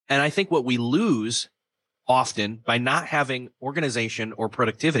And I think what we lose often by not having organization or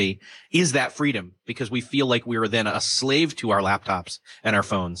productivity is that freedom, because we feel like we are then a slave to our laptops and our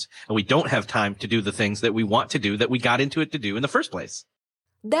phones, and we don't have time to do the things that we want to do, that we got into it to do in the first place.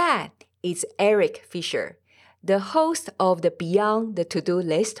 That is Eric Fisher, the host of the Beyond the To-Do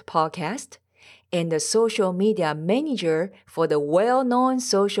List podcast and the social media manager for the well-known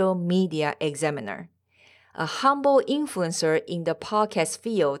Social Media Examiner. A humble influencer in the podcast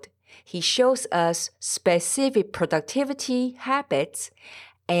field, he shows us specific productivity habits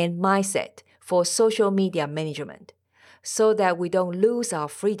and mindset for social media management so that we don't lose our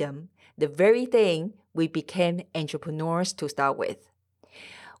freedom, the very thing we became entrepreneurs to start with.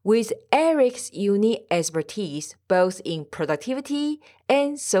 With Eric's unique expertise both in productivity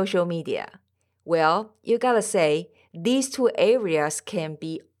and social media, well, you gotta say, these two areas can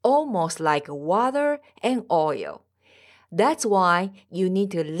be almost like water and oil. That's why you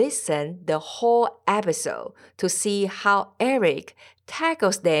need to listen the whole episode to see how Eric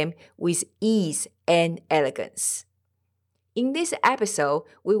tackles them with ease and elegance. In this episode,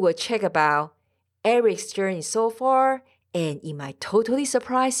 we will check about Eric's journey so far, and it might totally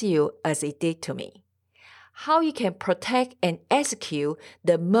surprise you as it did to me. How you can protect and execute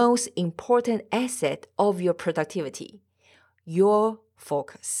the most important asset of your productivity, your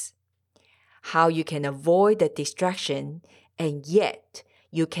focus. How you can avoid the distraction and yet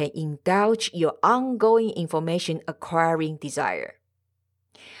you can indulge your ongoing information acquiring desire.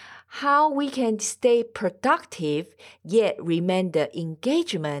 How we can stay productive yet remain the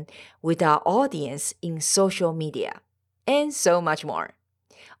engagement with our audience in social media, and so much more.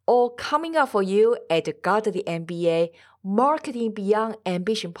 All coming up for you at the Godly MBA Marketing Beyond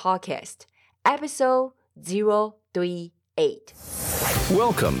Ambition podcast, episode 038.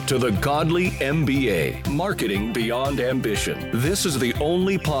 Welcome to the Godly MBA, Marketing Beyond Ambition. This is the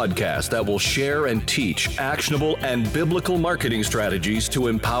only podcast that will share and teach actionable and biblical marketing strategies to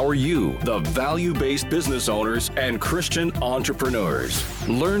empower you, the value-based business owners and Christian entrepreneurs.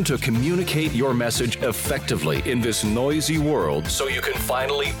 Learn to communicate your message effectively in this noisy world so you can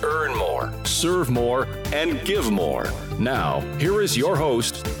finally earn more, serve more, and give more. Now, here is your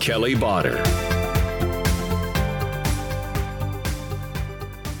host, Kelly Botter.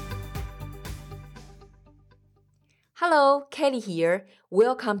 Hello, Kelly here.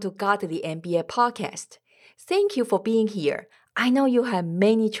 Welcome to Godly MBA podcast. Thank you for being here. I know you have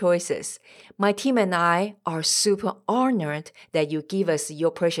many choices. My team and I are super honored that you give us your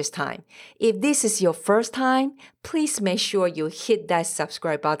precious time. If this is your first time, please make sure you hit that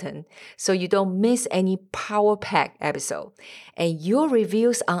subscribe button so you don't miss any power-packed episode. And your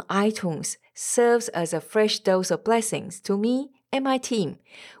reviews on iTunes serves as a fresh dose of blessings to me and my team.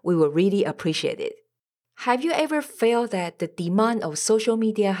 We will really appreciate it. Have you ever felt that the demand of social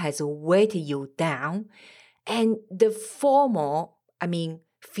media has weighted you down and the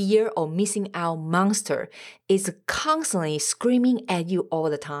fear of missing out monster is constantly screaming at you all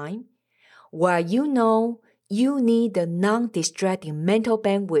the time? While you know you need the non-distracting mental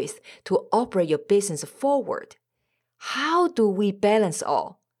bandwidth to operate your business forward, how do we balance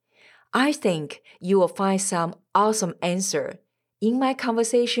all? I think you will find some awesome answer in my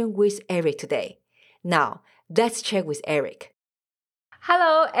conversation with Eric today. Now, let's check with Eric.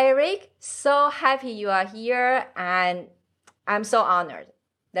 Hello, Eric. So happy you are here, and I'm so honored.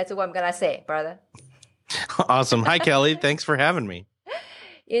 That's what I'm going to say, brother. Awesome. Hi, Kelly. Thanks for having me.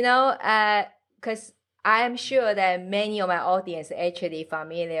 Because I'm sure that many of my audience are actually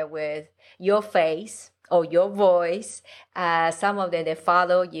familiar with your face or your voice. Some of them, they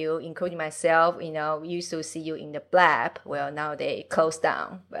follow you, including myself. We used to see you in the Blab. Well, now they closed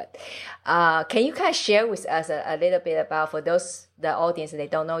down. But can you kind of share with us a little bit about, for those, the audience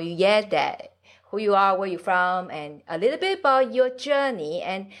that don't know you yet, that who you are, where you're from, and a little bit about your journey,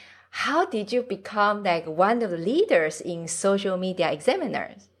 and how did you become like one of the leaders in Social Media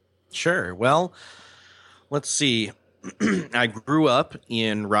Examiners? Sure. Well, let's see. I grew up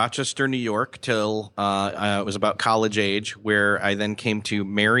in Rochester, New York till I was about college age, where I then came to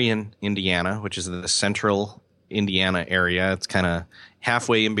Marion, Indiana, which is the central Indiana area. It's kind of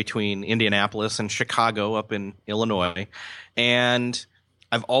halfway in between Indianapolis and Chicago up in Illinois. And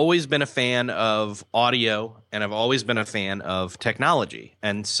I've always been a fan of audio, and I've always been a fan of technology.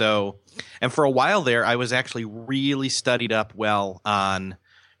 And for a while there, I was actually really studied up well on,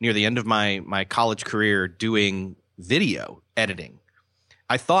 near the end of my college career, doing video editing.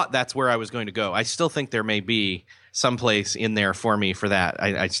 I thought that's where I was going to go. I still think there may be some place in there for me for that.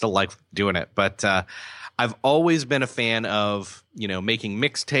 I still like doing it, but I've always been a fan of, making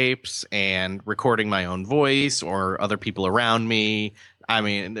mixtapes and recording my own voice or other people around me. I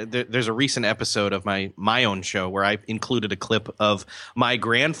mean, there's a recent episode of my own show where I included a clip of my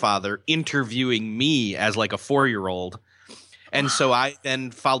grandfather interviewing me as like a 4-year-old. And so I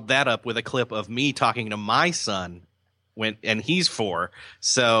then followed that up with a clip of me talking to my son and he's 4.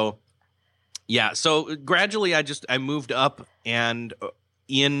 So yeah, so gradually I moved up and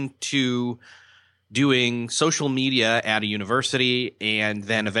into doing social media at a university, and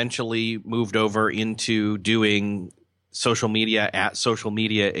then eventually moved over into doing social media at Social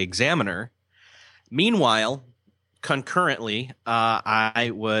Media Examiner. Meanwhile, concurrently,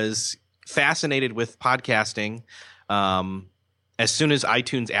 I was fascinated with podcasting. As soon as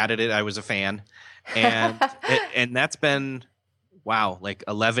iTunes added it, I was a fan, and and that's been like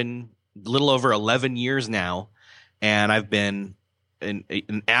little over 11 years now, and I've been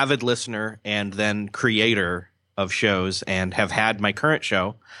an avid listener and then creator of shows, and have had my current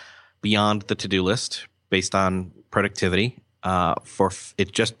show, Beyond the To-Do List, based on productivity.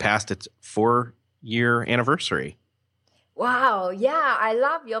 It just passed its 4-year anniversary. Wow. Yeah, I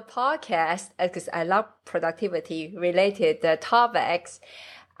love your podcast because I love productivity related topics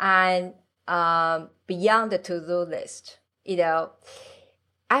and beyond the to-do list.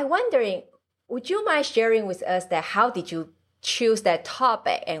 I'm wondering, would you mind sharing with us that how did you choose that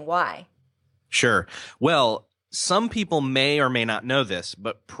topic and why? Sure. Well, some people may or may not know this,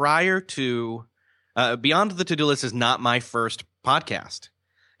 but prior to Beyond the To-Do List is not my first podcast.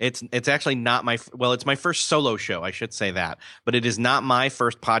 It's actually not it's my first solo show, I should say that, but it is not my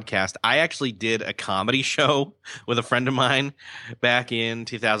first podcast. I actually did a comedy show with a friend of mine back in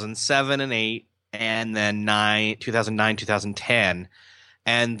 2007 and 8, and then 2009, 2010.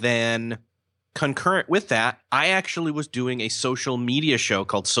 And then concurrent with that, I actually was doing a social media show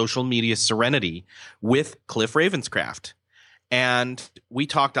called Social Media Serenity with Cliff Ravenscraft. And we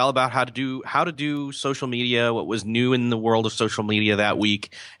talked all about how to do social media, what was new in the world of social media that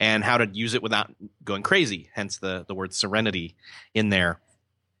week, and how to use it without going crazy, hence the word serenity in there.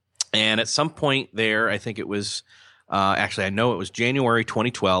 And at some point there, I think it was I know it was January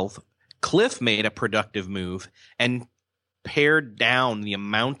 2012, Cliff made a productive move and pared down the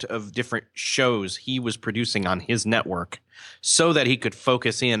amount of different shows he was producing on his network so that he could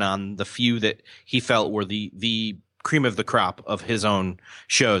focus in on the few that he felt were the cream of the crop of his own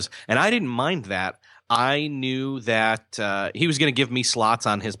shows. And I didn't mind that. I knew that he was going to give me slots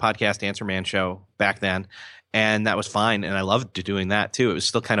on his podcast Answer Man show back then, and that was fine. And I loved doing that too. It was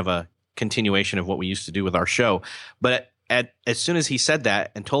still kind of a continuation of what we used to do with our show. But as soon as he said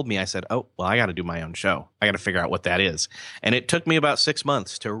that and told me, I said, oh, well, I got to do my own show. I got to figure out what that is. And it took me about 6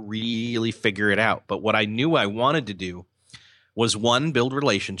 months to really figure it out. But what I knew I wanted to do was, one, build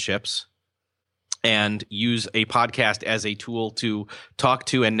relationships and use a podcast as a tool to talk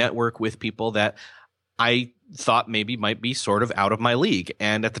to and network with people that I thought maybe might be sort of out of my league.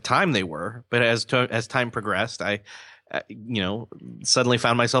 And at the time they were, but as time progressed, I suddenly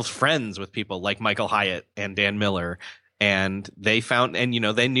found myself friends with people like Michael Hyatt and Dan Miller, and they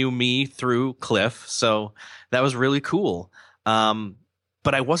knew me through Cliff. So that was really cool.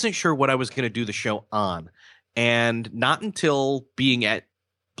 But I wasn't sure what I was going to do the show on. And not until being at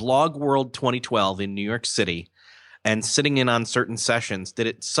Blog World 2012 in New York City and sitting in on certain sessions did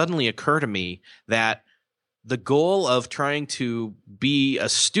it suddenly occur to me that the goal of trying to be a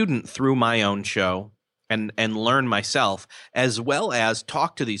student through my own show and learn myself, as well as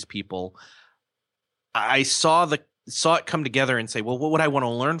talk to these people, I saw it come together and say, well, what would I want to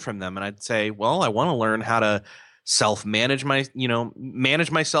learn from them? And I'd say, well, I want to learn how to self-manage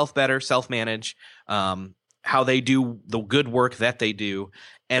manage myself better, self-manage, how they do the good work that they do.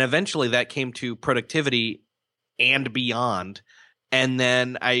 And eventually that came to productivity and beyond. And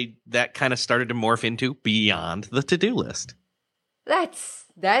then that kind of started to morph into Beyond the To-Do List. That's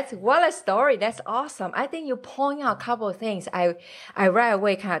what a story. That's awesome. I think you point out a couple of things. I right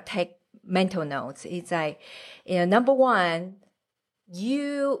away kind of take mental notes. It's like, number one,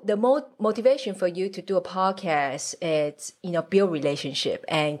 the motivation for you to do a podcast is, build relationship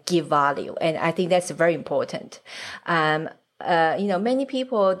and give value. And I think that's very important. Many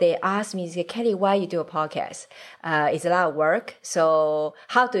people, they ask me, say, Kelly, why you do a podcast? It's a lot of work. So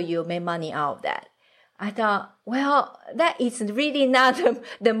how do you make money out of that? I thought, well, that is really not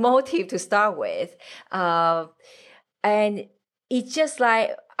the motive to start with. And it's just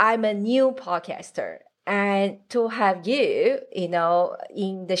like, I'm a new podcaster. And to have you, in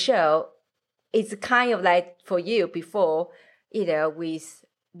the show, it's kind of like for you before, with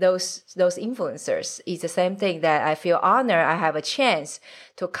those influencers. It's the same thing that I feel honored I have a chance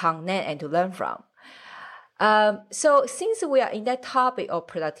to connect and to learn from. So since we are in that topic of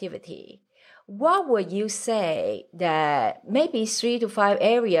productivity, what would you say that maybe 3 to 5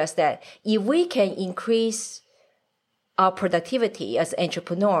 areas that if we can increase our productivity as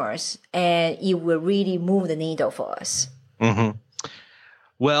entrepreneurs, and it will really move the needle for us? Mm-hmm.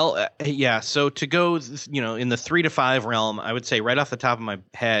 Well, yeah. So to go, in the 3 to 5 realm, I would say right off the top of my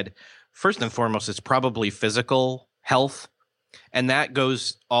head, first and foremost, it's probably physical health. And that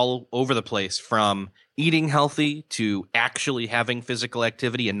goes all over the place, from eating healthy to actually having physical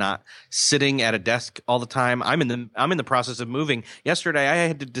activity and not sitting at a desk all the time. I'm in the process of moving. Yesterday, I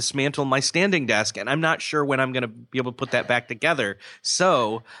had to dismantle my standing desk, and I'm not sure when I'm going to be able to put that back together.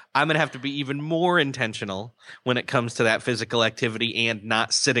 So I'm going to have to be even more intentional when it comes to that physical activity and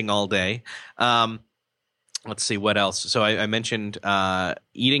not sitting all day. Let's see what else. So I mentioned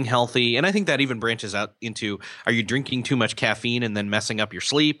eating healthy, and I think that even branches out into, are you drinking too much caffeine and then messing up your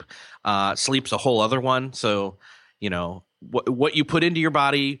sleep? Sleep's a whole other one. So, what you put into your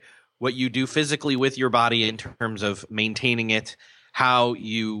body, what you do physically with your body in terms of maintaining it, how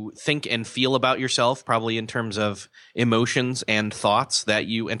you think and feel about yourself, probably in terms of emotions and thoughts that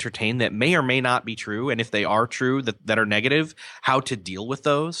you entertain that may or may not be true. And if they are true, that are negative, how to deal with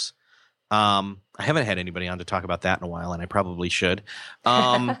those. I haven't had anybody on to talk about that in a while, and I probably should.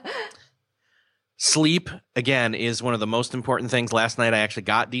 Sleep, again, is one of the most important things. Last night I actually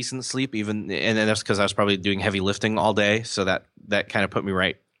got decent sleep, and that's because I was probably doing heavy lifting all day, so that kind of put me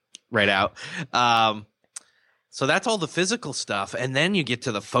right out. So that's all the physical stuff, and then you get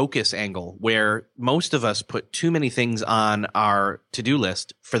to the focus angle, where most of us put too many things on our to-do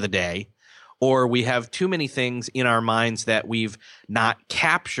list for the day, or we have too many things in our minds that we've not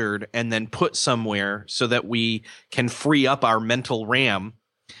captured and then put somewhere so that we can free up our mental RAM.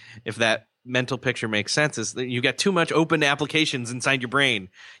 If that mental picture makes sense, is that you got too much open applications inside your brain.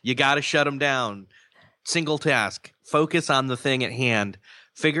 You got to shut them down. Single task. Focus on the thing at hand.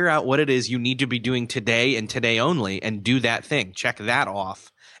 Figure out what it is you need to be doing today and today only, and do that thing. Check that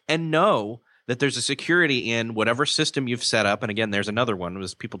off. And know that there's a security in whatever system you've set up. And again, there's another one,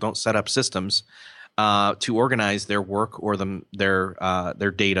 was people don't set up systems to organize their work or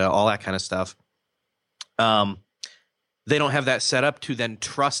their data, all that kind of stuff. They don't have that set up to then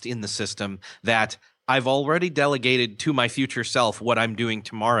trust in the system that I've already delegated to my future self what I'm doing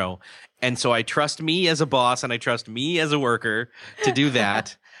tomorrow. And so I trust me as a boss, and I trust me as a worker to do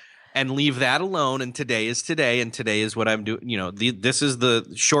that. And leave that alone. And today is today, and today is what I'm doing. This is the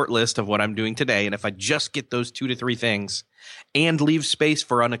short list of what I'm doing today. And if I just get those 2 to 3 things, and leave space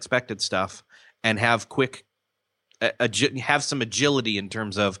for unexpected stuff, and have have some agility in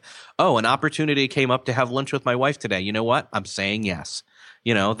terms of, an opportunity came up to have lunch with my wife today. You know what? I'm saying yes.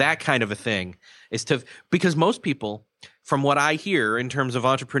 That kind of a thing is because most people, from what I hear in terms of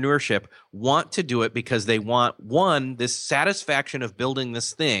entrepreneurship, want to do it because they want, one, this satisfaction of building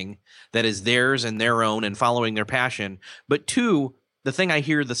this thing that is theirs and their own and following their passion. But two, the thing I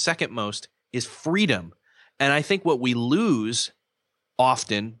hear the second most is freedom. And I think what we lose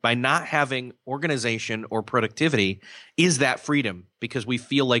often by not having organization or productivity is that freedom, because we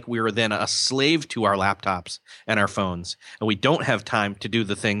feel like we're then a slave to our laptops and our phones, and we don't have time to do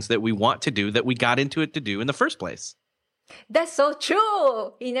the things that we want to do, that we got into it to do in the first place. That's so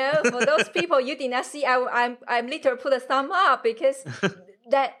true. For those people you did not see, I'm literally put a thumb up, because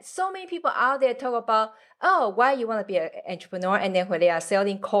that so many people out there talk about, why you want to be an entrepreneur, and then when they are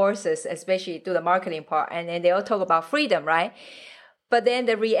selling courses, especially to the marketing part, and then they all talk about freedom, right? But then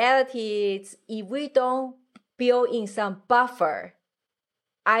the reality is, if we don't build in some buffer,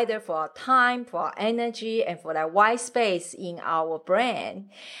 either for our time, for our energy, and for that white space in our brain,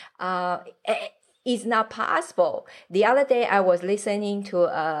 it's not possible. The other day, I was listening to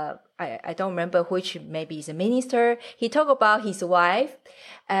I don't remember which, maybe it's a minister. He talked about his wife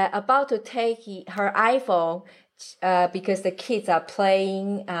about to take her iPhone because the kids are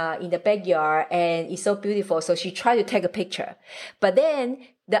playing in the backyard, and it's so beautiful. So she tried to take a picture, but then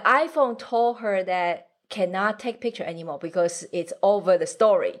the iPhone told her that cannot take picture anymore because it's over the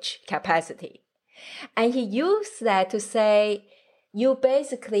storage capacity. And he used that to say, you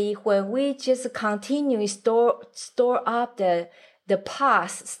basically, when we just continue store up the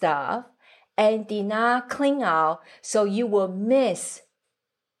past stuff and did not clean out, so you will miss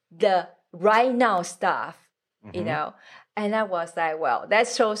the right now stuff, And I was like, well, that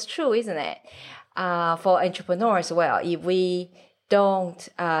shows true, isn't it? For entrepreneurs as well, if we don't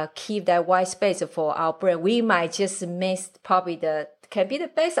keep that white space for our brain, we might just miss probably can be the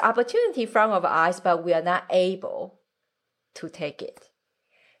best opportunity in front of our eyes, but we are not able to take it.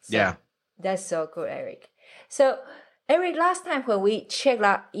 So yeah. That's so good, Eric. So Eric, last time when we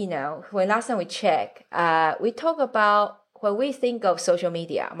checked, we talked about when we think of social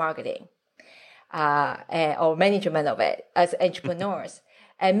media marketing, or management of it as entrepreneurs.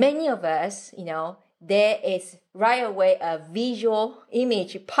 And many of us, there is right away a visual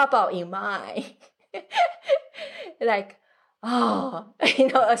image pop out in mind. Like,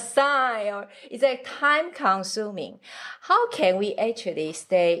 a sign, or it's like time consuming. How can we actually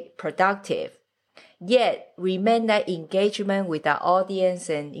stay productive, yet remain that engagement with our audience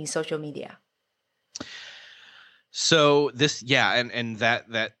and in social media? So this, and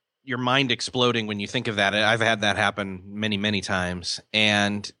that your mind exploding when you think of that. I've had that happen many, many times.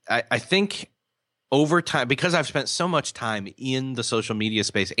 And I think over time, because I've spent so much time in the social media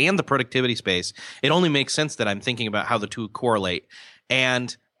space and the productivity space, it only makes sense that I'm thinking about how the two correlate.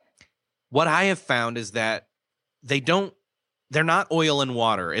 And what I have found is that they're not oil and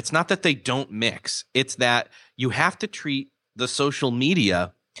water. It's not that they don't mix. It's that you have to treat the social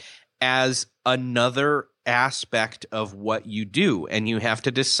media as another aspect of what you do. And you have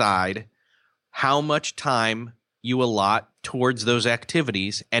to decide how much time you allot towards those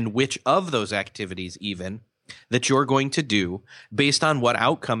activities and which of those activities even that you're going to do based on what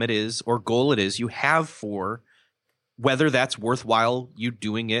outcome it is or goal it is you have for whether that's worthwhile you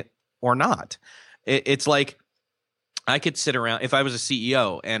doing it or not. It's like I could sit around if I was a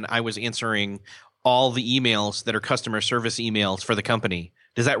CEO and I was answering all the emails that are customer service emails for the company.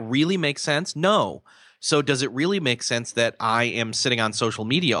 Does that really make sense? No. So does it really make sense that I am sitting on social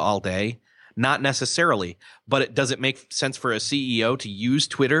media all day? Not necessarily, but does it make sense for a CEO to use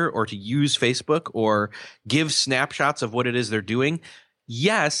Twitter or to use Facebook or give snapshots of what it is they're doing?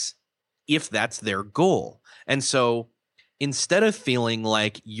 Yes, if that's their goal. And so instead of feeling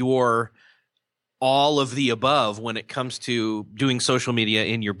like you're all of the above when it comes to doing social media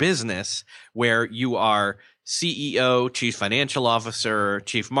in your business, where you are CEO, chief financial officer,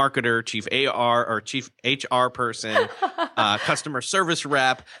 chief marketer, chief AR or chief HR person, customer service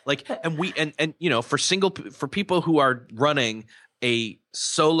rep, for people who are running a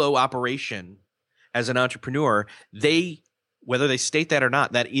solo operation as an entrepreneur, whether they state that or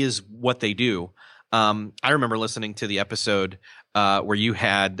not, that is what they do. I remember listening to the episode where you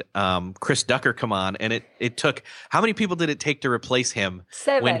had Chris Ducker come on, and it took – how many people did it take to replace him?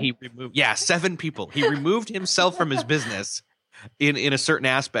 7. When he removed – 7 people. He removed himself from his business in a certain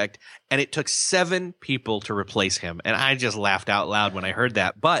aspect, and it took 7 people to replace him. And I just laughed out loud when I heard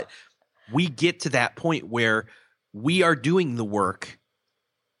that. But we get to that point where we are doing the work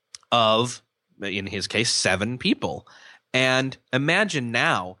of, in his case, 7 people. And imagine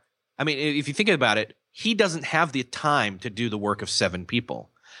now – I mean, if you think about it, he doesn't have the time to do the work of 7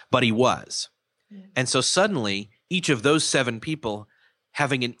 people, but he was. And so suddenly each of those 7 people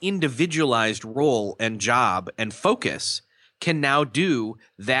having an individualized role and job and focus can now do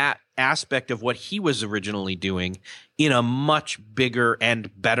that aspect of what he was originally doing in a much bigger and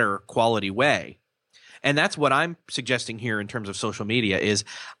better quality way. And that's what I'm suggesting here in terms of social media is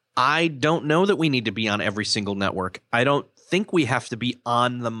I don't know that we need to be on every single network. I don't think we have to be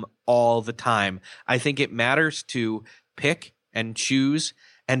on them all the time. I think it matters to pick and choose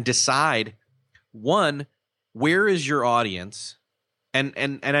and decide, one, where is your audience?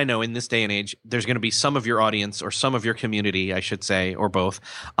 And I know in this day and age, there's going to be some of your audience or some of your community, I should say, or both,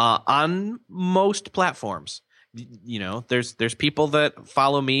 on most platforms. You know, there's people that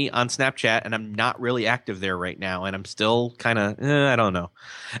follow me on Snapchat, and I'm not really active there right now, and I'm still kind of I don't know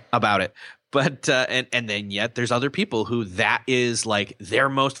about it. But and then yet there's other people who that is like their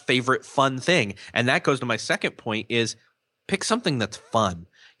most favorite fun thing. And that goes to my second point is pick something that's fun.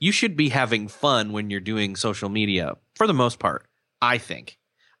 You should be having fun when you're doing social media for the most part, I think.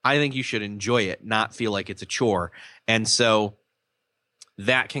 I think you should enjoy it, not feel like it's a chore. And so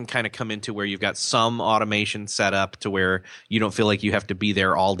that can kind of come into where you've got some automation set up to where you don't feel like you have to be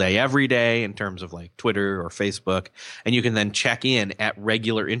there all day, every day in terms of like Twitter or Facebook. And you can then check in at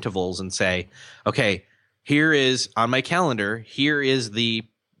regular intervals and say, okay, here is on my calendar, here's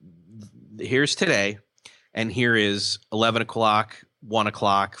today, and here is 11 o'clock, 1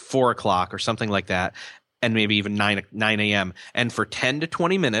 o'clock, 4 o'clock, or something like that, and maybe even 9 a.m. And for 10 to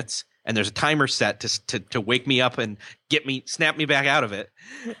 20 minutes, and there's a timer set to wake me up and snap me back out of it.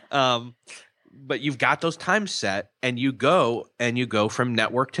 But you've got those times set, and you go from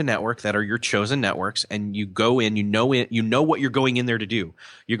network to network that are your chosen networks, and you go in, you know what you're going in there to do.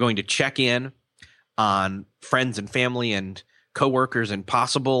 You're going to check in on friends and family and coworkers and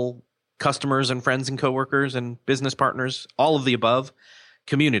possible customers and friends and coworkers and business partners, all of the above,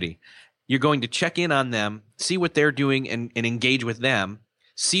 community. You're going to check in on them, see what they're doing, and engage with them.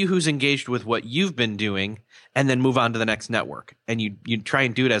 See who's engaged with what you've been doing, and then move on to the next network. And you try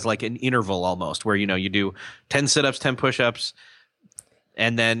and do it as like an interval almost, where you do 10 sit-ups, 10 push-ups,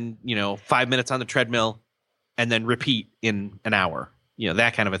 and then, 5 minutes on the treadmill and then repeat in an hour,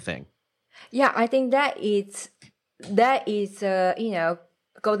 that kind of a thing. Yeah, I think that is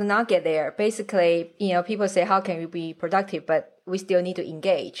golden nugget there. Basically, people say, how can we be productive, but we still need to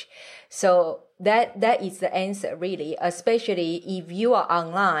engage. So that is the answer, really, especially if you are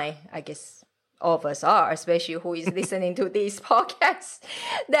online. I guess all of us are, especially who is listening to this podcast,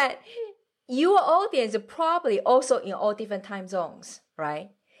 that your audience is probably also in all different time zones,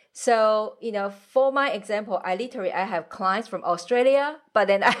 right? So, for my example, I have clients from Australia, but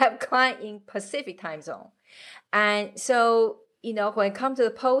then I have clients in Pacific time zone. And so, when it comes to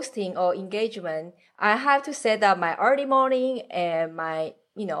the posting or engagement, I have to set up my early morning and my,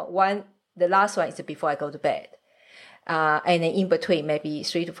 the last one is before I go to bed. And then in between, maybe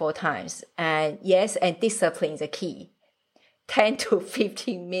 3 to 4 times. And yes, and discipline is a key. 10 to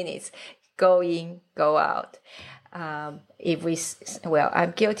 15 minutes, go in, go out. I'm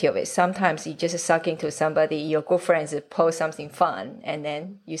guilty of it. Sometimes you just suck into somebody, your good friends post something fun, and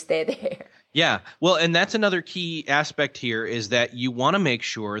then you stay there. Yeah. Well, and that's another key aspect here is that you want to make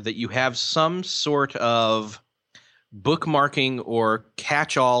sure that you have some sort of bookmarking or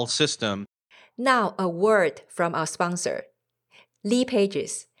catch-all system. Now, a word from our sponsor,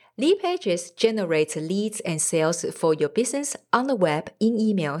 Leadpages. Leadpages generates leads and sales for your business on the web, in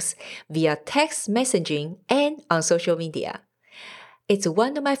emails, via text messaging, and on social media. It's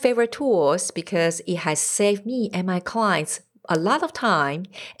one of my favorite tools because it has saved me and my clients a lot of time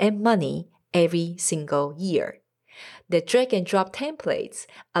and money every single year. The drag and drop templates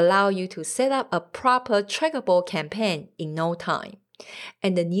allow you to set up a proper trackable campaign in no time.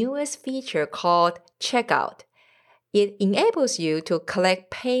 And the newest feature called Checkout, it enables you to collect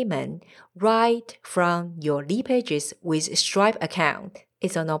payment right from your Leadpages with Stripe account.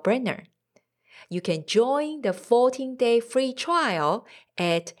 It's a no-brainer. You can join the 14-day free trial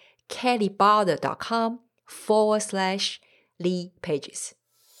at kellybarder.com/Leadpages.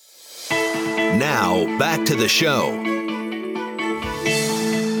 Now, back to the show.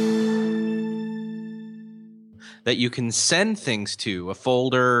 That you can send things to, a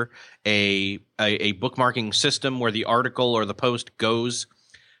folder, a bookmarking system where the article or the post goes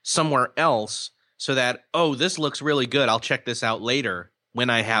somewhere else so that, this looks really good, I'll check this out later when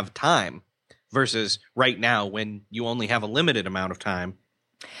I have time, versus right now when you only have a limited amount of time.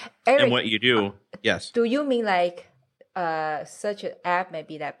 Eric, and what you do, yes. Do you mean like such an app,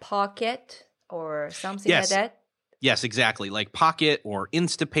 maybe like Pocket or something like that? Yes, exactly. Like Pocket or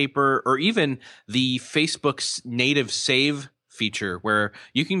Instapaper, or even the Facebook's native save feature where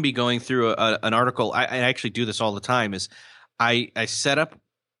you can be going through an article. I actually do this all the time is I set up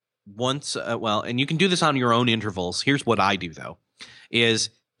once, and you can do this on your own intervals. Here's what I do though, is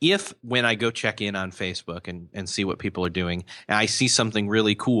if when I go check in on Facebook and see what people are doing and I see something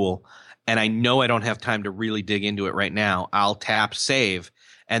really cool and I know I don't have time to really dig into it right now, I'll tap save,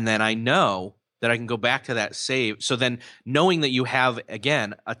 and then I know that I can go back to that save. So then knowing that you have,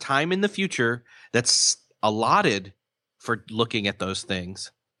 again, a time in the future that's allotted for looking at those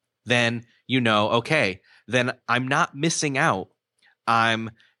things, then okay, then I'm not missing out.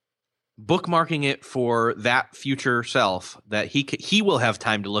 I'm bookmarking it for that future self that he will have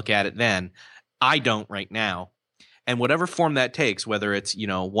time to look at it then. I don't right now. And whatever form that takes, whether it's,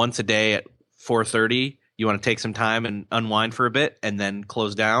 once a day at 4:30, you want to take some time and unwind for a bit and then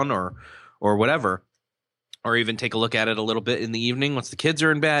close down or whatever, or even take a look at it a little bit in the evening once the kids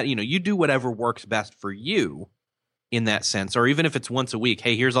are in bed. You do whatever works best for you in that sense. Or even if it's once a week,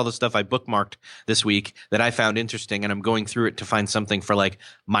 hey, here's all the stuff I bookmarked this week that I found interesting, and I'm going through it to find something for like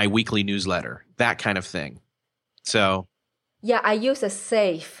my weekly newsletter, that kind of thing. So yeah, I use a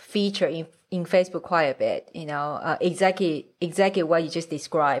save feature in Facebook quite a bit, exactly what you just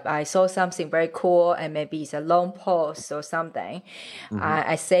described. I saw something very cool and maybe it's a long post or something. Mm-hmm.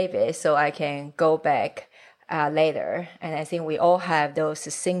 I save it so I can go back later. And I think we all have those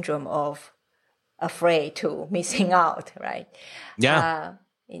syndrome of afraid to missing out, right? Yeah.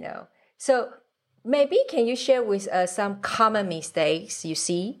 So maybe can you share with us some common mistakes you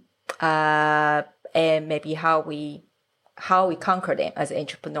see and maybe how we conquer them as an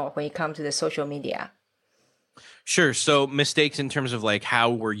entrepreneur when it comes to the social media? Sure. So mistakes in terms of like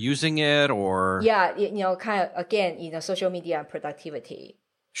how we're using it, or kind of again, social media and productivity.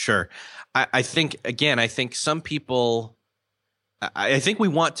 Sure. I think some people, I think we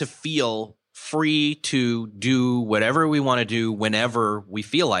want to feel free to do whatever we want to do whenever we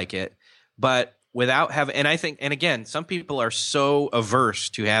feel like it, but without having, and again, some people are so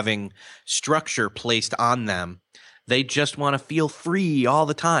averse to having structure placed on them. They just want to feel free all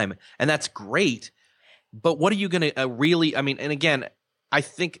the time. And that's great. But what are you going to really, and again, I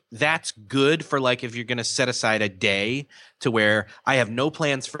think that's good for like if you're going to set aside a day to where I have no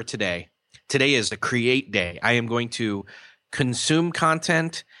plans for today. Today is a create day. I am going to consume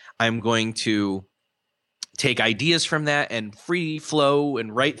content. I'm going to take ideas from that and free flow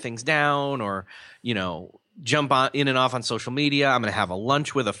and write things down, or, you know, jump on in and off on social media. I'm going to have a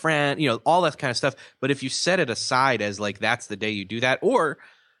lunch with a friend, you know, all that kind of stuff. But if you set it aside as like that's the day you do that, or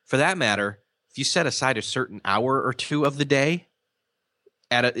for that matter, if you set aside a certain hour or two of the day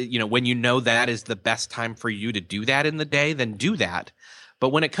at a, you know, when you know that is the best time for you to do that in the day, then do that. But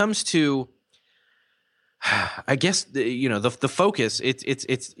when it comes to, I guess, you know, the focus, it's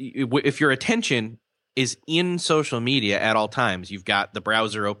if your attention is in social media at all times, you've got the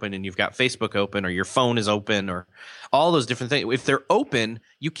browser open and you've got Facebook open, or your phone is open, or all those different things. If they're open,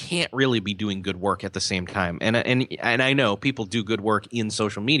 you can't really be doing good work at the same time. And I know people do good work in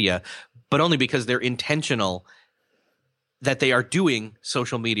social media, but only because they're intentional that they are doing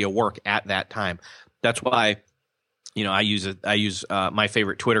social media work at that time. That's why, you know, I use my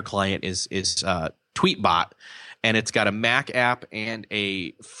favorite Twitter client is Tweetbot. And it's got a Mac app and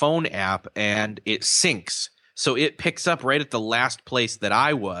a phone app, and it syncs. So it picks up right at the last place that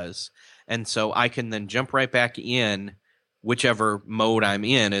I was. And so I can then jump right back in whichever mode I'm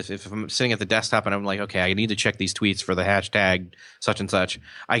in. If I'm sitting at the desktop and I'm like, okay, I need to check these tweets for the hashtag such and such,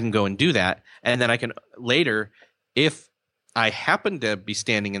 I can go and do that. And then I can later, if I happen to be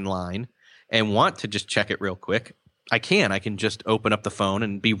standing in line and want to just check it real quick, I can just open up the phone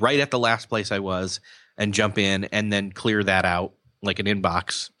and be right at the last place I was and jump in and then clear that out like an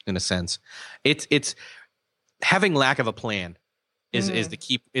inbox in a sense. It's having lack of a plan is the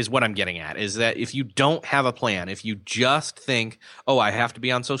key, is what I'm getting at, is that if you don't have a plan, if you just think, oh, I have to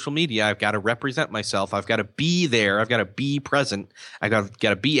be on social media, I've got to represent myself, I've got to be there, I've got to be present, I've got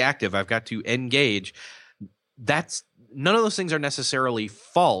to be active, I've got to engage. That's none of those things are necessarily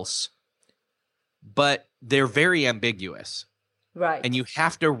false, but they're very ambiguous. Right. And you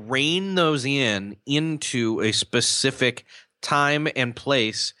have to rein those into a specific time and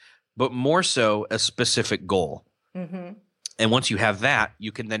place, but more so a specific goal. Mm-hmm. And once you have that,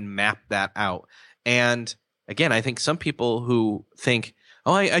 you can then map that out. And again, I think some people who think,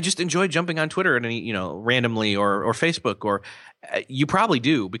 oh, I just enjoy jumping on Twitter and, you know, randomly or Facebook, or you probably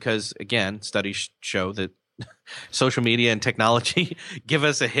do, because again, studies show that social media and technology give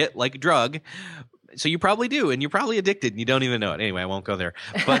us a hit like a drug. So you probably do, and you're probably addicted, and you don't even know it. Anyway, I won't go there.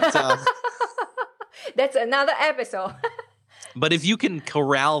 But that's another episode. But if you can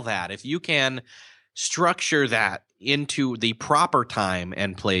corral that, if you can structure that into the proper time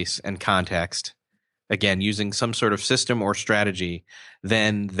and place and context, again, using some sort of system or strategy,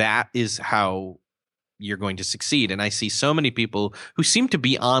 then that is how you're going to succeed. And I see so many people who seem to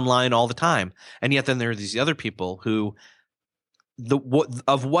be online all the time, and yet then there are these other people who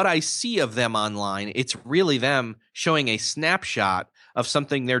what I see of them online, it's really them showing a snapshot of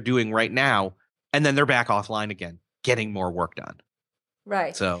something they're doing right now, and then they're back offline again, getting more work done.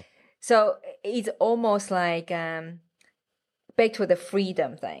 Right. So it's almost like back to the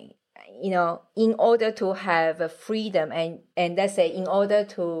freedom thing. You know, in order to have a freedom, and let's say in order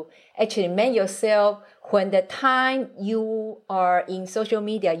to actually make yourself, when the time you are in social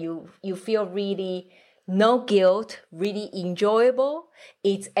media, you feel really no guilt, really enjoyable.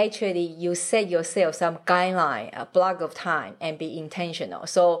 It's actually you set yourself some guideline, a block of time, and be intentional.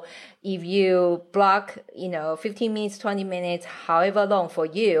 So if you block, 15 minutes, 20 minutes, however long for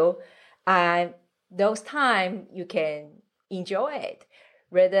you, those time you can enjoy it.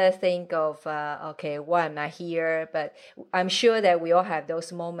 Rather think of, okay, why am I here? But I'm sure that we all have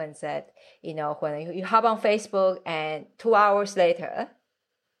those moments that, when you hop on Facebook and 2 hours later,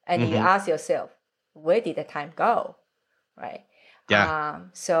 and you ask yourself, where did the time go? Right? Yeah.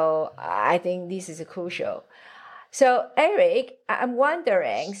 So I think this is crucial. So Eric, I'm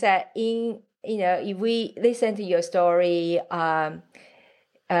wondering that if we listen to your story,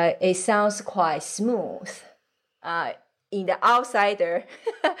 it sounds quite smooth. In the outsider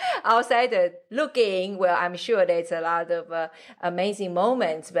looking, well, I'm sure there's a lot of amazing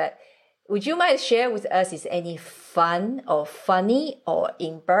moments, but would you mind share with us is any fun or funny or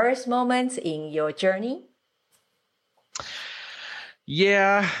embarrassed moments in your journey?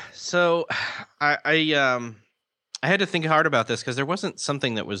 Yeah. So I had to think hard about this because there wasn't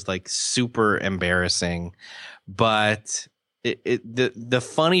something that was like super embarrassing, but the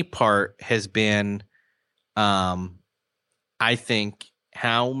funny part has been, I think,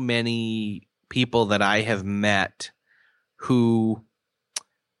 how many people that I have met who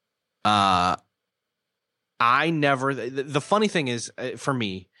the funny thing is, for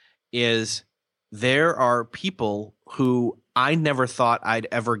me, is there are people who I never thought I'd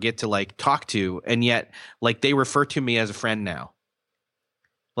ever get to like talk to, and yet like they refer to me as a friend now.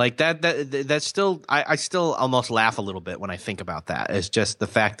 Like that's still I still almost laugh a little bit when I think about that. It's just the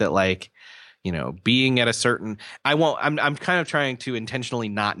fact that like, you know, being at a certain I'm kind of trying to intentionally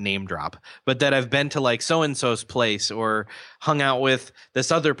not name drop, but that I've been to like so and so's place or hung out with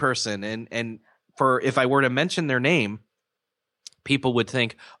this other person, and for if I were to mention their name, people would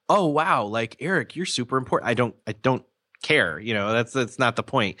think, "Oh wow, like Eric, you're super important." I don't care, you know. That's not the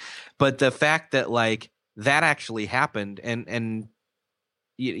point. But the fact that like that actually happened, and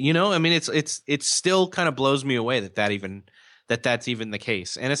you know, I mean, it's still kind of blows me away that's even the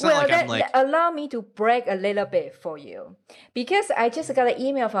case. And it's not like I'm like, allow me to brag a little bit for you, because I just got an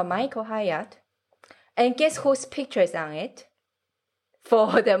email from Michael Hyatt, and guess whose picture is on it?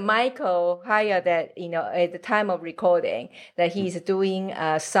 For the Michael Hyatt that, you know, at the time of recording, that he's doing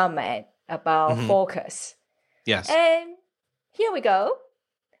a summit about focus. yes, And here we go.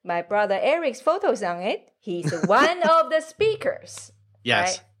 My brother Eric's photos on it. He's one of the speakers.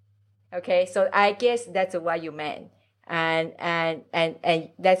 yes. Right? Okay, so I guess that's what you meant. And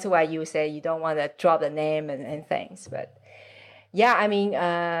that's why you say you don't want to drop the name and things. But yeah, I mean,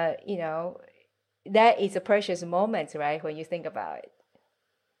 you know, that is a precious moment, right? When you think about it.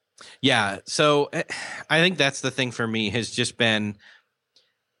 Yeah. So I think that's the thing for me has just been,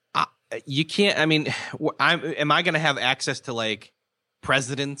 you can't, I mean, am I going to have access to like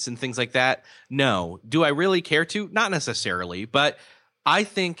presidents and things like that? No. Do I really care to? Not necessarily, but I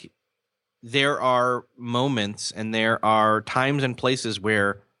think there are moments and there are times and places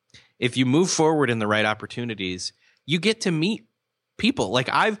where if you move forward in the right opportunities, you get to meet people. Like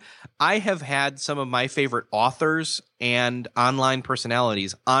I have had some of my favorite authors and online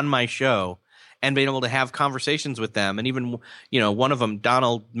personalities on my show and been able to have conversations with them. And even, you know, one of them,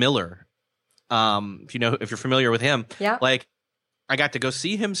 Donald Miller, if you're familiar with him, yeah. Like I got to go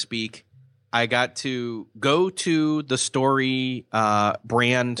see him speak. I got to go to the Story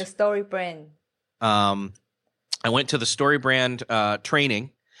brand. The Story brand. I went to the Story brand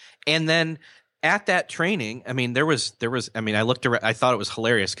training, and then at that training, I mean, there was. I mean, I looked around. I thought it was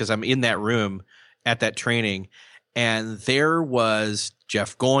hilarious because I'm in that room at that training, and there was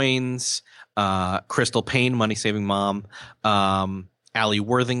Jeff Goins, Crystal Payne, Money Saving Mom, Ali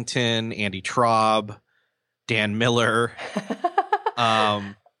Worthington, Andy Traub, Dan Miller.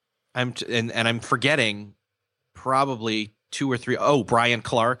 I'm forgetting probably two or three. Oh, Brian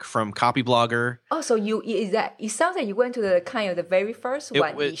Clark from Copyblogger. Oh, so it sounds like you went to the kind of the very first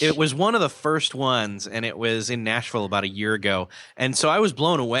one. It was one of the first ones, and it was in Nashville about a year ago. And so I was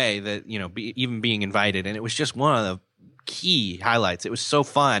blown away that, you know, even being invited, and it was just one of the key highlights. It was so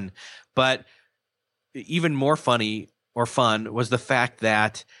fun, but even more funny or fun was the fact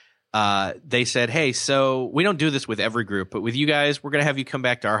that they said, "Hey, so we don't do this with every group, but with you guys, we're going to have you come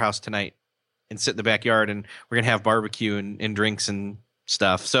back to our house tonight and sit in the backyard, and we're going to have barbecue and drinks and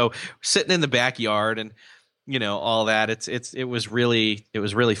stuff." So sitting in the backyard and, you know, all that, it was really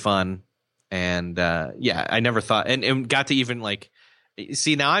fun. And yeah, I never thought and got to even like,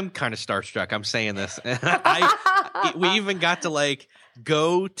 see, now I'm kind of starstruck. I'm saying this. We even got to like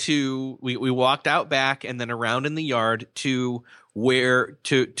go to, we walked out back and then around in the yard to where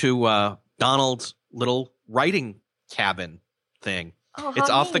to Donald's little writing cabin thing. Oh, it's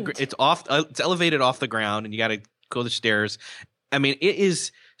elevated off the ground, and you got to go the stairs. I mean, it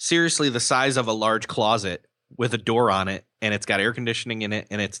is seriously the size of a large closet with a door on it, and it's got air conditioning in it,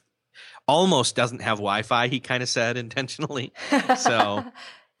 and it's almost doesn't have Wi-Fi. He kind of said intentionally. So,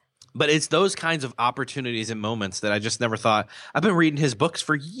 but it's those kinds of opportunities and moments that I just never thought. I've been reading his books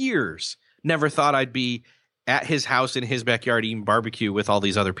for years. Never thought I'd be at his house in his backyard eating barbecue with all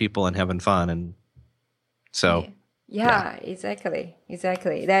these other people and having fun. And so, yeah. Exactly.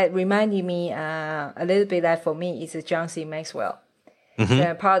 That reminded me a little bit that for me is John C. Maxwell,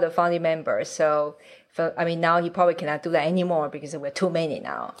 part of the founding members. So, I mean, now he probably cannot do that anymore because we're too many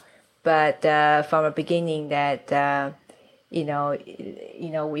now. But from the beginning, that we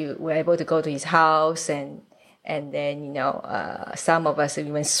were able to go to his house and then some of us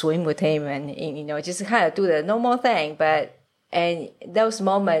even swim with him and just kind of do the normal thing. But and those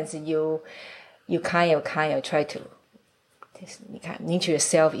moments you kind of try to think to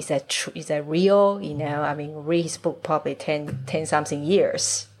yourself, is that real? I mean, read his book probably 10 something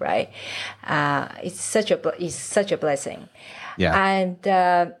years, right? It's such a blessing. Yeah.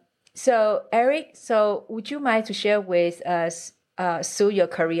 And so Eric, would you mind to share with us through your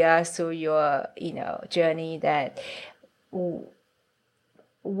career, through your journey, that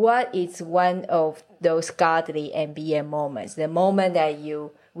what is one of those godly MBA moments, the moment that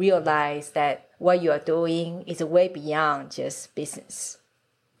you realize that what you are doing is way beyond just business?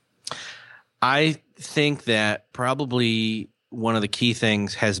 I think that probably one of the key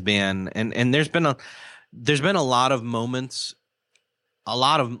things has been, and there's been a lot of moments, a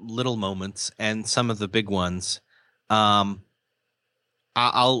lot of little moments, and some of the big ones. I'll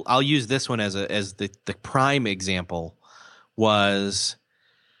use this one as the prime example. Was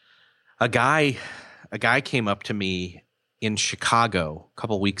a guy came up to me in Chicago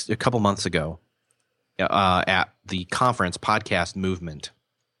a couple months ago at the conference Podcast Movement.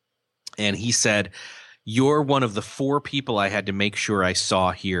 And he said, "You're one of the 4 people I had to make sure I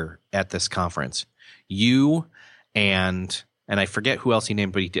saw here at this conference. You and I forget who else he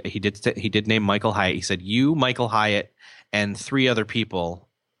named, but he did name Michael Hyatt. He said, you, Michael Hyatt, and 3 other people,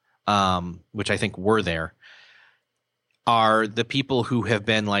 which I think were there, are the people who have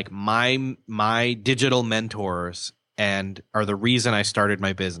been like my digital mentors and are the reason I started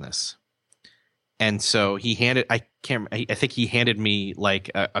my business." And so I think he handed me like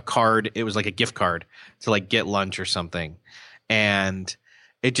a card. It was like a gift card to like get lunch or something. And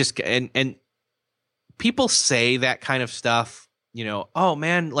it just, and people say that kind of stuff, you know, "Oh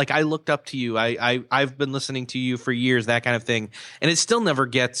man, like I looked up to you. I've been listening to you for years," that kind of thing. And it still never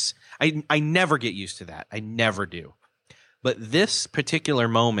gets, I never get used to that. I never do. But this particular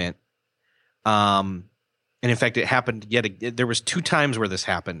moment, and in fact, it happened there was 2 times where this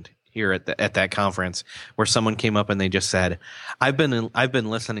happened here at that conference, where someone came up and they just said, I've been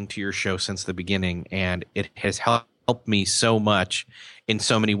listening to your show since the beginning, and it has helped me so much in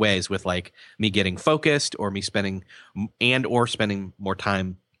so many ways, with like me getting focused, or me spending more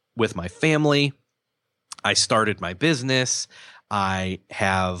time with my family. I started my business. I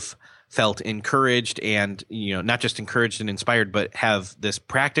have felt encouraged, and, you know, not just encouraged and inspired, but have this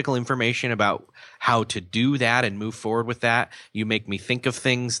practical information about how to do that and move forward with that. You make me think of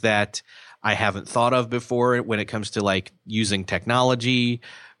things that I haven't thought of before when it comes to like using technology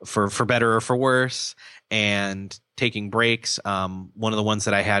for better or for worse, and taking breaks. One of the ones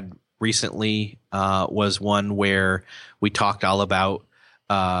that I had recently was one where we talked all about,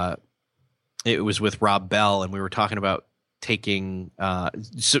 it was with Rob Bell, and we were talking about taking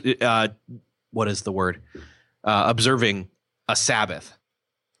what is the word? Observing a Sabbath.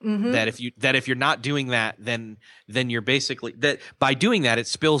 Mm-hmm. That if you're not doing that, then you're basically, that by doing that, it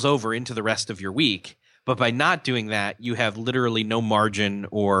spills over into the rest of your week. But by not doing that, you have literally no margin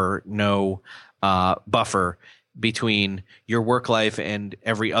or no buffer between your work life and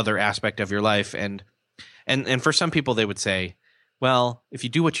every other aspect of your life. And for some people, they would say, well, if you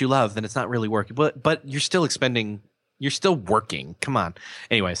do what you love, then it's not really work. But you're still working. Come on.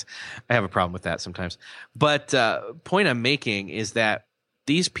 Anyways, I have a problem with that sometimes. But point I'm making is that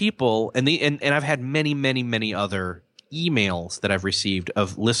these people, and I've had many, many, many other emails that I've received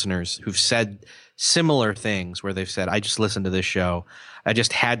of listeners who've said similar things, where they've said, I just listened to this show. I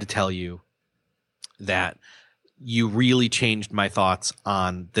just had to tell you that you really changed my thoughts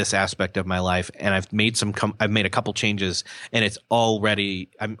on this aspect of my life. And I've made a couple changes, and I'm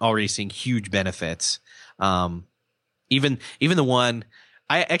already seeing huge benefits. Even the one,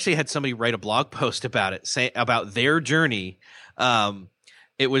 I actually had somebody write a blog post about it, about their journey.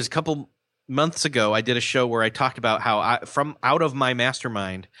 It was a couple months ago. I did a show where I talked about how from out of my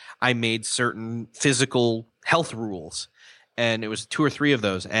mastermind, I made certain physical health rules, and it was 2 or 3 of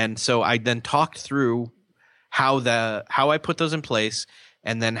those. And so I then talked through how I put those in place,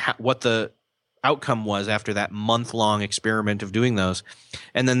 and then what the outcome was after that month-long experiment of doing those.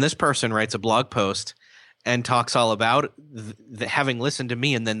 And then this person writes a blog post and talks all about having listened to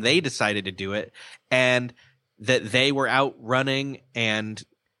me, and then they decided to do it, and that they were out running, and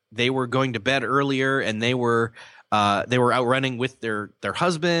they were going to bed earlier, and they were out running with their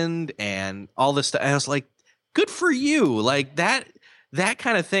husband and all this stuff. And I was like, good for you. Like that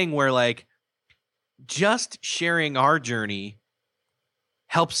kind of thing, where like just sharing our journey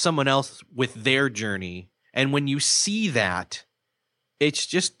helps someone else with their journey. And when you see that, it's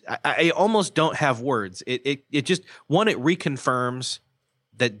just, I almost don't have words. It just, one, it reconfirms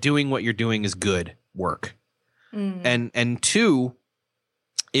that doing what you're doing is good work. Mm. And 2,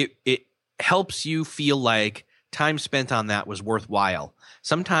 it helps you feel like time spent on that was worthwhile.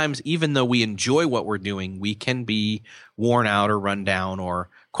 Sometimes, even though we enjoy what we're doing, we can be worn out or run down or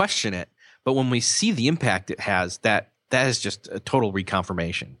question it. But when we see the impact it has, that is just a total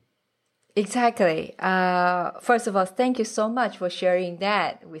reconfirmation. Exactly. First of all, thank you so much for sharing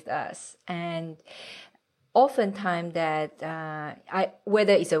that with us. And oftentimes that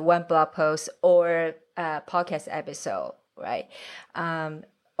whether it's a one blog post or a podcast episode, right,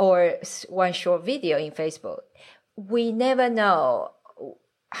 or one short video in Facebook, we never know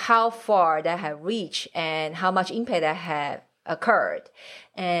how far that have reached and how much impact that have occurred.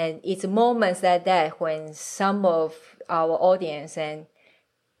 And it's moments like that when some of our audience and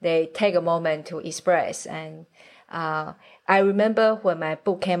they take a moment to express. And I remember when my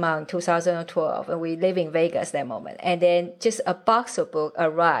book came out in 2012, and we live in Vegas that moment, and then just a box of book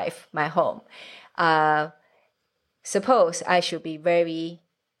arrived my home. Suppose I should be very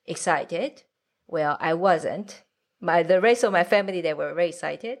excited. Well, I wasn't. The rest of my family, they were very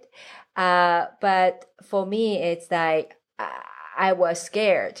excited. But for me, it's like I was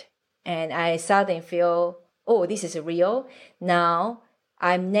scared, and I suddenly feel, oh, this is real. Now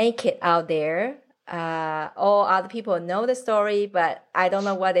I'm naked out there. All other people know the story, but I don't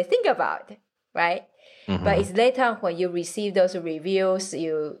know what they think about, right? Mm-hmm. But it's later when you receive those reviews,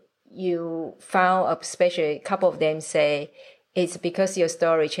 you found, especially a couple of them say, it's because your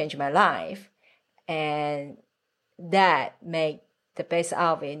story changed my life. And that make the best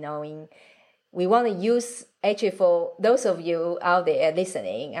out of it, knowing we want to use, actually for those of you out there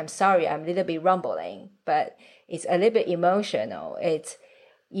listening, I'm sorry, I'm a little bit rumbling, but it's a little bit emotional. It's,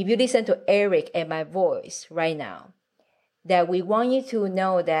 if you listen to Eric and my voice right now, that we want you to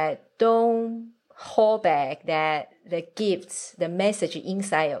know that don't hold back that the gifts, the message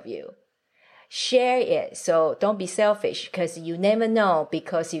inside of you. Share it. So don't be selfish, because you never know,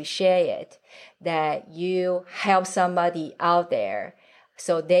 because you share it, that you help somebody out there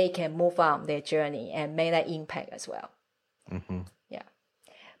so they can move on their journey and make that impact as well. Mm-hmm. Yeah.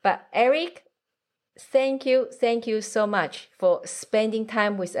 But Eric, thank you so much for spending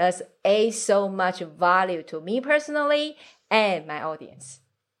time with us. Adds so much value to me personally and my audience.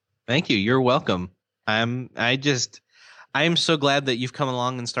 Thank you. You're welcome. I am so glad that you've come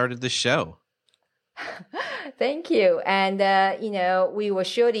along and started this show. Thank you. And, we will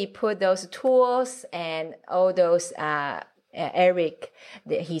surely put those tools and all those, Eric,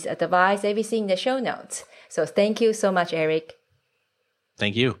 his advice, everything in the show notes. So thank you so much, Eric.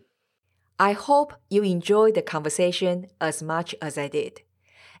 Thank you. I hope you enjoyed the conversation as much as I did.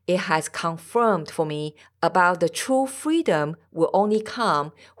 It has confirmed for me about the true freedom will only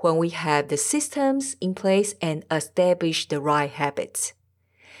come when we have the systems in place and establish the right habits.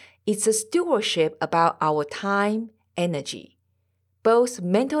 It's a stewardship about our time, energy, both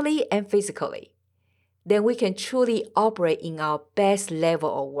mentally and physically. Then we can truly operate in our best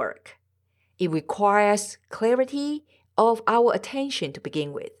level of work. It requires clarity of our attention to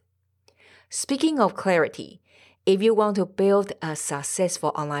begin with. Speaking of clarity, if you want to build a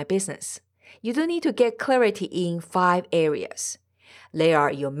successful online business, you do need to get clarity in 5 areas. They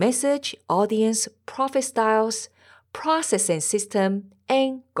are your message, audience, profit styles, process and system,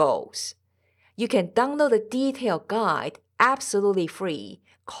 and goals. You can download the detailed guide absolutely free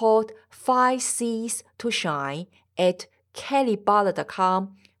called 5 C's to Shine at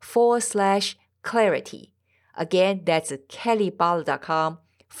kellybutler.com/clarity. Again, that's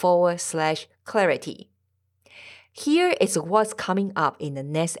kellybutler.com/clarity. Here is what's coming up in the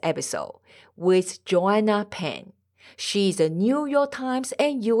next episode with Joanna Penn. She's a New York Times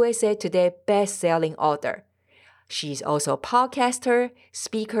and USA Today best-selling author. She's also a podcaster,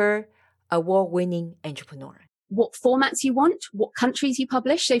 speaker, award-winning entrepreneur. What formats you want, what countries you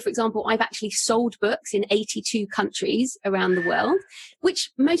publish. So, for example, I've actually sold books in 82 countries around the world,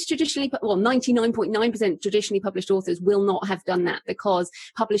 which most traditionally, 99.9% traditionally published authors will not have done that because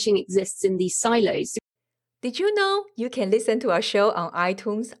publishing exists in these silos. Did you know you can listen to our show on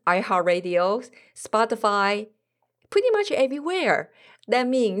iTunes, iHeartRadio, Spotify, pretty much everywhere? That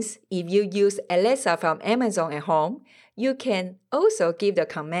means if you use Alexa from Amazon at home, you can also give the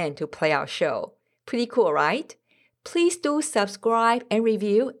command to play our show. Pretty cool, right? Please do subscribe and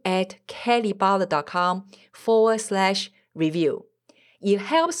review at kellybutler.com/review. It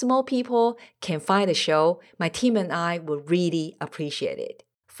helps more people can find the show. My team and I would really appreciate it.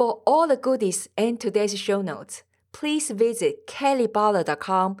 For all the goodies and today's show notes, please visit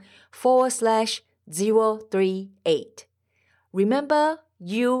kellybutler.com/038. Remember,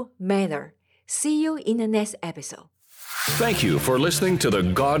 you matter. See you in the next episode. Thank you for listening to the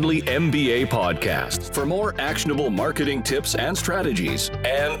Godly MBA podcast. For more actionable marketing tips and strategies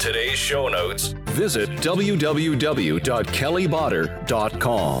and today's show notes, visit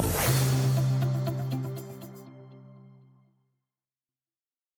www.kellybutler.com.